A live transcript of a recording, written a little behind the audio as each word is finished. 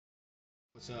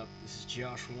What's up? This is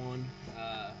Josh One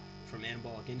from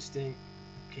Anabolic Instinct.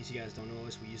 In case you guys don't know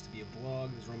us, we used to be a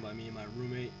blog. It was run by me and my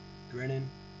roommate, Grennan.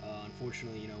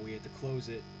 Unfortunately, we had to close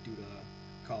it due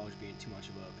to college being too much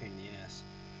of a pain in the ass.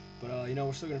 But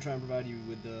we're still gonna try and provide you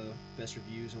with the best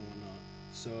reviews and whatnot.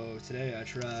 So today I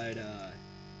tried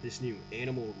this new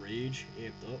Animal Rage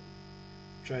Amped Up.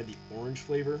 Tried the orange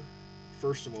flavor.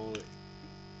 First of all,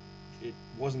 it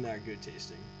wasn't that good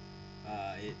tasting.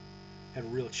 It had a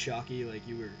real chalky, like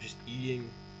you were just eating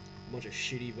a bunch of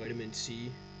shitty vitamin C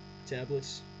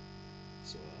tablets.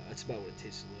 So that's about what it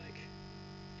tasted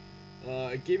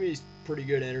like. It gave me pretty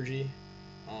good energy.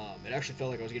 It actually felt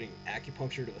like I was getting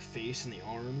acupuncture to the face and the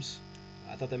arms.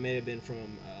 I thought that may have been from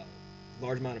a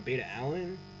large amount of beta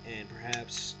alanine and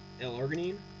perhaps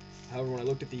L-arginine. However, when I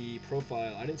looked at the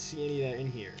profile, I didn't see any of that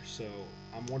in here. So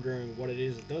I'm wondering what it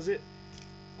is that does it.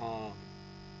 Um,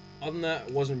 Other than that,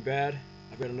 it wasn't bad.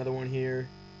 I've got another one here,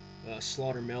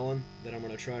 Slaughter Melon, that I'm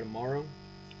going to try tomorrow.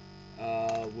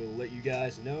 We'll let you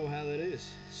guys know how that is.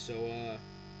 So,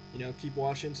 keep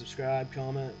watching, subscribe,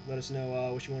 comment, let us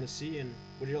know what you want to see and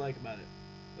what you like about it.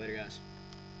 Later, guys.